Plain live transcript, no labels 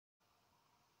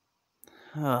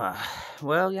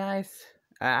Well, guys,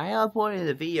 I uploaded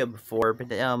a video before,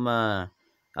 but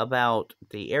about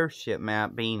the airship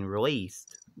map being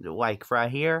released, like right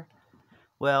here.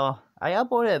 Well, I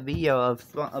uploaded a video of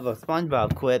a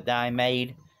SpongeBob clip that I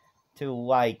made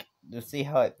to see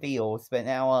how it feels, but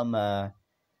now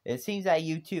it seems that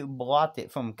YouTube blocked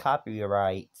it from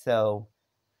copyright. So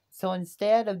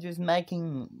instead of just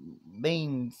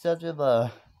being such of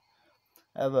a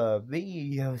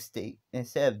video state,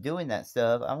 instead of doing that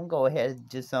stuff, I'm gonna go ahead and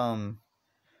just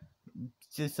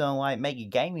like make a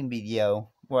gaming video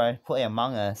where I play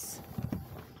Among Us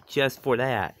just for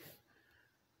that.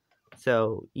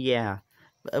 So yeah,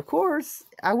 but of course,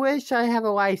 I wish I have a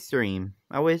live stream.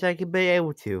 I wish I could be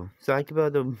able to, so I could be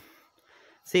able to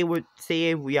see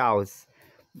if y'all's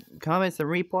comments and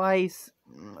replays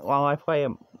while I play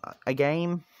a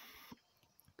game.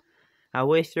 I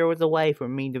wish there was a way for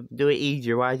me to do it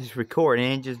easier while I just record,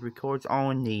 and it just records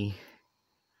on the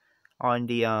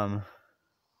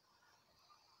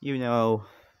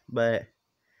but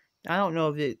I don't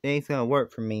know if it's gonna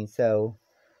work for me. So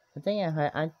I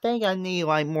think I need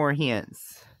like more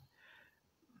hints.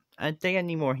 I think I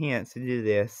need more hints to do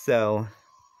this. So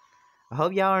I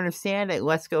hope y'all understand it.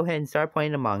 Let's go ahead and start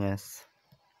playing Among Us.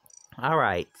 All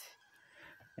right,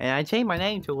 and I changed my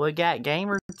name to Legat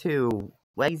Gamer to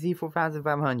Legacy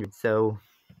 4500. So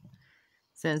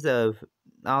since of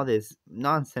all this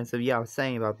nonsense of y'all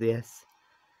saying about this,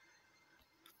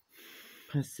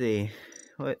 let's see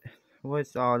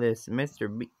what's all this, Mr.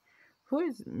 B. Who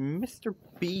is Mr.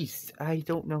 Beast? I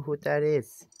don't know what that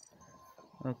is.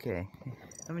 Okay,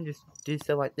 let me just do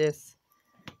stuff like this.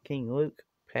 King Luke,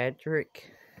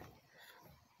 Patrick.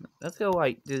 Let's go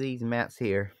like do these maps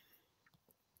here.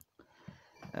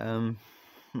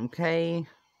 Okay.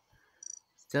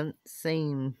 Doesn't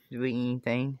seem to be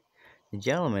anything. The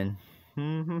gentleman.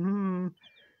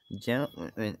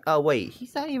 Gentleman. Oh wait,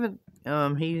 he's not even.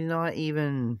 He's not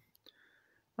even.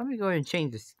 Let me go ahead and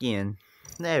change the skin.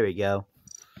 There we go.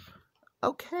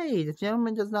 Okay, the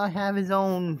gentleman does not have his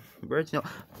own original.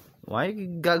 Why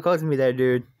you got close to me there,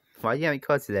 dude? Why you got me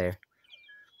close to there?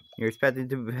 You're expecting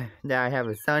that I have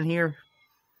a son here?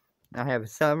 I have a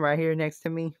son right here next to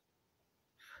me.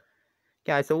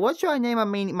 Guys, so what should I name my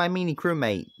mini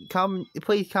crewmate?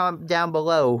 Please comment down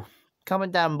below.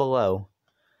 Comment down below.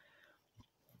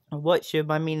 What should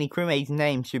my mini crewmate's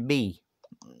name should be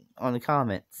on the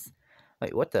comments?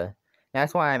 Wait, what the?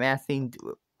 That's why I'm asking.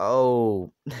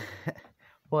 Oh,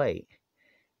 wait.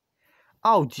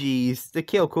 Oh, jeez. The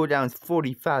kill cooldown is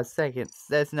 45 seconds.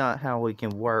 That's not how we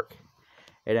can work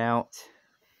it out.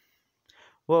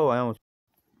 Whoa,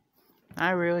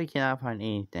 I really cannot find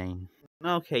anything.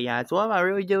 Okay, guys, what am I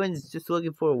really doing is just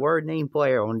looking for a word name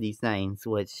player on these names,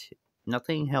 which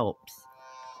nothing helps.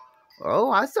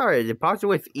 Oh, I started a deposit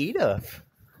with Edith.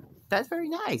 That's very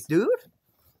nice, dude.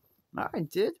 Alright,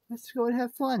 dude. Let's go and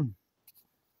have fun.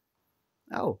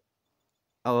 Oh.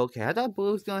 Oh, okay. I thought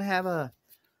Blue's gonna have a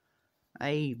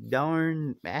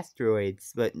darn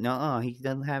asteroids, but no, he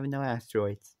doesn't have no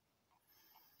asteroids.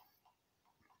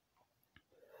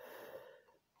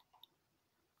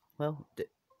 Well,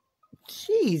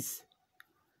 jeez.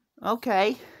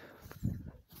 Okay.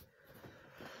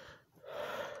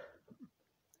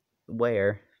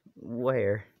 Where?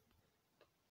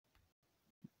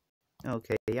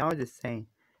 Okay, y'all are just saying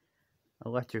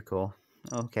electrical.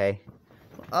 Okay.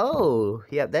 Oh,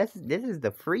 yeah, this is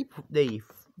the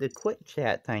the quick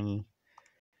chat thingy.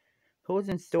 Who's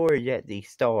in storage at the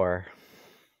store?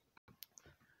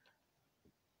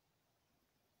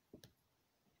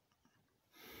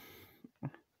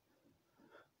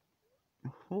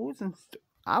 Who's in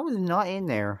I was not in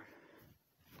there.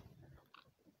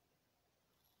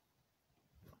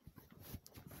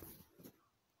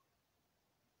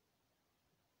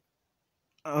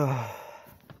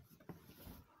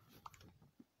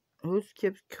 Who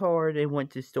skipped card and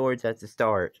went to storage at the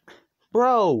start?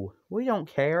 Bro, we don't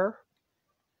care.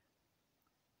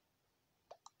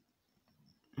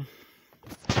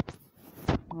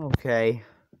 Okay.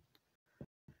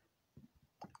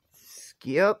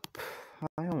 Skip.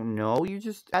 I don't know. You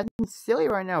just acting silly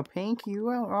right now, Pink. You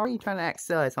are already trying to act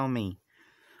sus on me.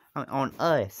 On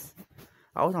us.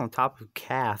 I was on top of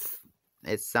Calf.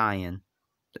 It's Cyan.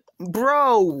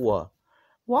 Bro!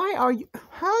 Why are you...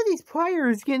 How are these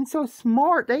players getting so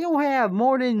smart? They don't have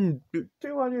more than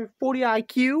 240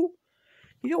 IQ. You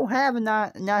don't have a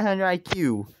 900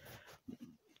 IQ.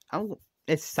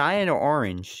 It's Cyan or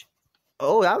Orange.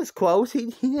 Oh, that was close.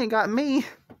 He didn't got me.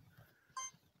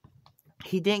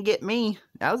 He didn't get me.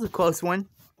 That was a close one.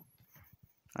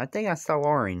 I think I saw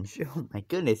Orange. Oh my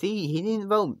goodness. He didn't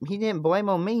vote. He didn't blame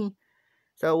on me.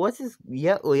 So what's this?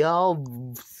 Yeah, we all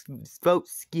vote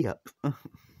skip.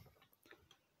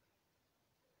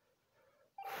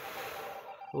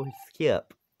 We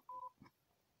skip.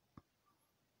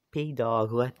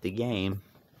 P-Dog left the game.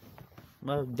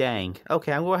 Well, dang.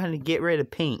 Okay, I'm going to get rid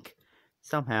of Pink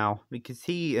somehow because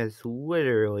he is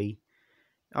literally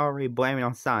already blaming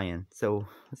on Cyan. So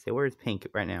let's see, where's Pink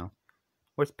right now?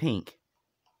 Where's Pink?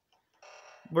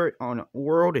 Where on the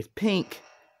world is Pink?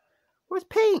 Where's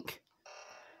Pink?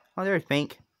 Oh, there's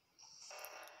Pink.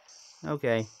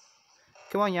 Okay.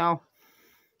 Come on, y'all.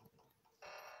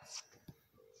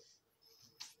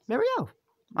 There we go.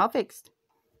 All fixed.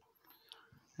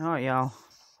 Alright, y'all.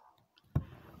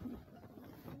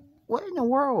 What in the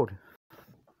world?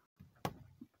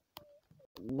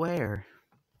 Where?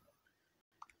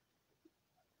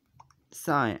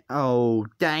 Cyan. Oh,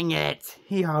 dang it.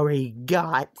 He already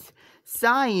got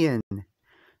Cyan.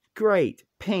 Great.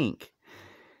 Pink.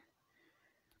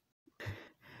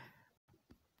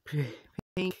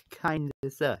 Pink kinda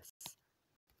sus.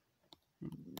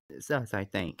 Sus, I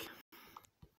think.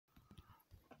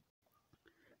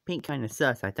 Pink kinda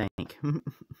sus, I think.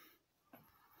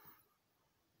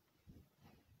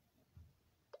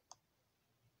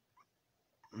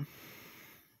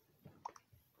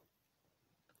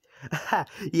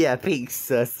 Yeah, Pink's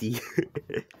sussy.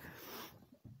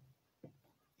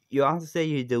 You also say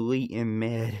you delete in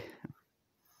med.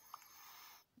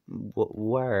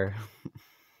 Where?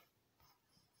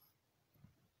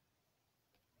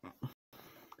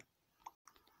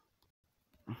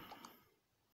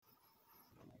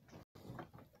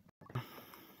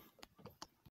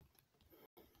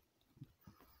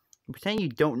 Pretend you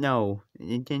don't know.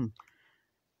 And then.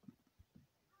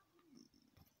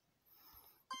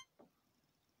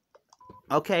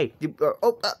 Okay.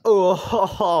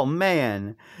 Oh,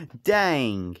 man.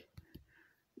 Dang.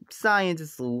 Cyan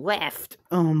just left.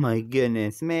 Oh my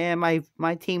goodness, man. My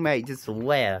teammate just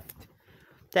left.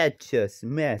 That just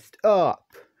messed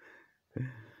up.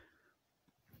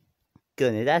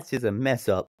 Goodness, that's just a mess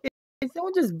up. Did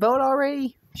someone just vote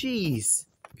already? Jeez.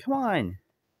 Come on.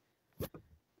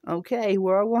 Okay,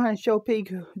 well, I want to show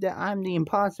Pink that I'm the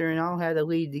imposter and I'll have to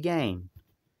lead the game.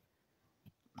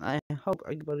 I hope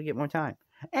I'm able to get more time.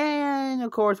 And,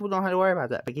 of course, we don't have to worry about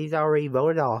that because he's already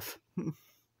voted off.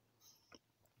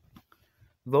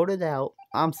 Voted out.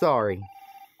 I'm sorry.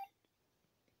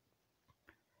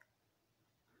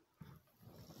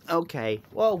 Okay,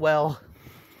 well.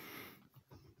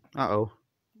 Uh-oh.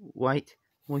 White,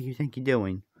 what do you think you're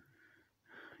doing?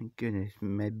 Goodness,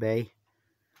 Medbay.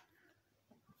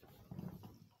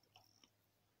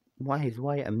 Why is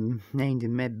White named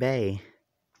in Medbay?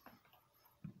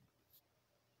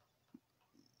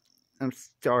 I'm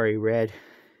sorry, Red.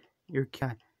 You're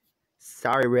kind.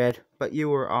 Sorry, Red, but you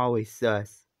were always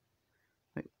sus.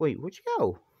 Wait, where'd you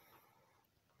go?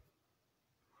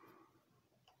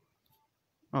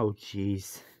 Oh,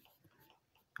 jeez.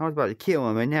 I was about to kill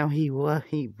him, and now he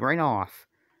ran off.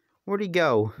 Where'd he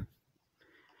go?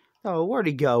 Oh, where'd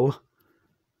he go?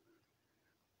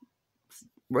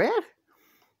 Red?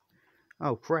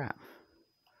 Oh, crap.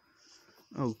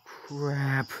 Oh,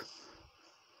 crap.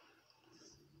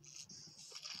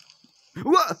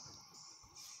 What?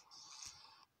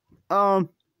 I don't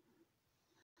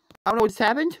know what just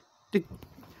happened.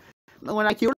 When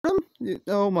I killed him?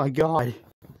 Oh my god.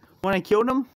 When I killed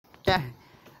him? Yeah.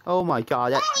 Oh my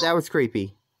god, that was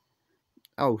creepy.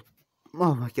 Oh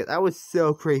my god, that was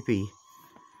so creepy.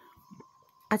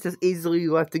 I just easily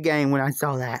left the game when I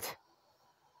saw that.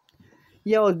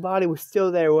 Yellow's body was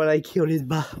still there when I killed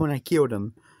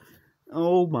him.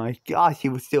 Oh my gosh, he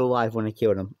was still alive when I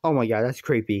killed him. Oh my god, that's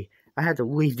creepy. I had to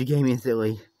leave the game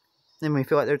instantly. Then we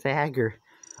feel like there's a hacker.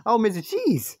 Oh, Mr.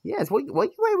 Cheese. Yes, what you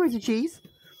wearing, Mr. Cheese?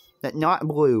 That not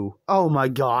blue. Oh my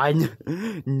god.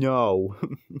 No.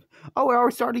 Oh, we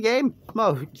already started the game?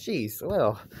 Oh, jeez.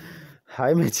 Well,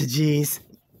 hi, Mr. Cheese.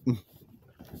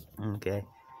 Okay.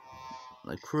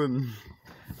 Like,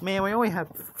 man, we only have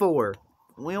 4.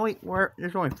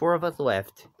 There's only 4 of us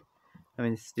left. I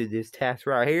mean, let's do this task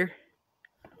right here.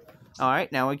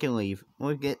 Alright, now we can leave.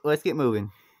 Let's get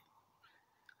moving.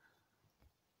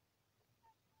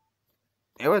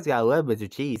 Everyone's gotta love Mr.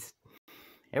 Cheese.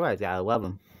 Everybody's gotta love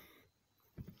him.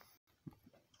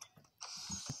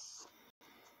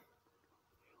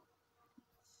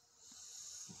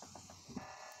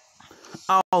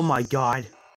 Oh my god.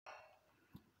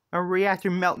 A reactor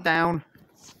meltdown.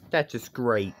 That's just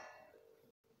great.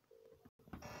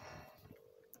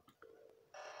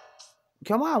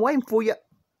 Come on, waiting for you.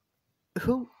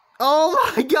 Who?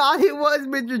 Oh my god, it was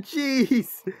Mr.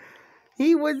 Cheese.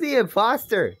 He was the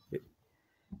imposter.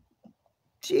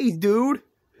 Jeez, dude.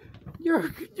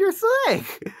 You're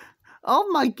slick. Oh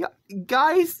my god,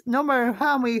 guys! No matter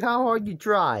how hard you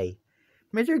try,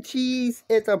 Mr. Cheese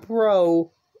is a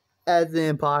pro as an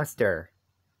imposter.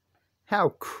 How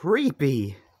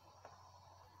creepy!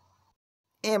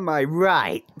 Am I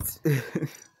right?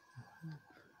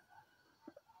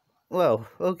 Well,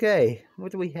 okay.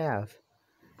 What do we have?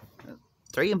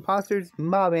 3 imposters?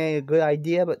 Probably ain't a good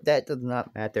idea, but that does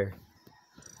not matter.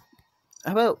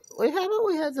 How about we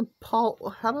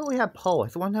have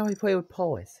Paulus? One time we play with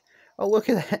Paulus. Oh, look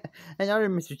at that. Another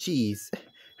Mr. Cheese.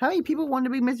 How many people want to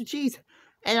be Mr. Cheese?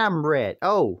 And I'm red.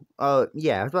 Oh,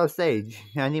 yeah, I was about to say,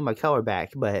 I need my color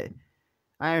back, but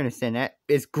I understand that.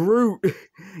 It's Groot.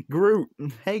 Groot.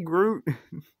 Hey, Groot.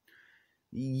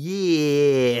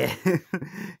 Yeah.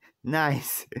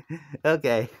 Nice.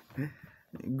 Okay.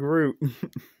 Groot.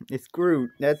 It's Groot.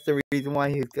 That's the reason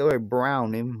why he's colored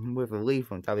brown and with a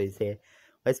leaf on top of his head.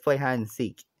 Let's play hide and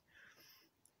seek.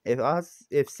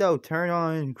 If so, turn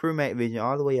on crewmate vision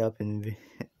all the way up and...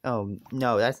 Oh,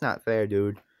 no, that's not fair,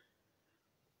 dude.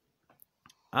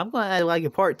 I'm gonna add like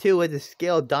a part 2 with the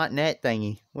scale.net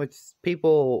thingy. Which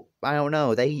people, I don't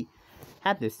know, they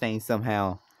have this thing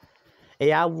somehow.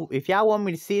 If y'all want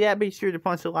me to see that, be sure to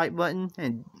punch the like button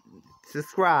and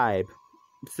subscribe.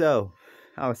 So,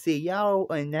 I'll see y'all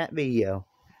in that video.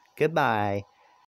 Goodbye.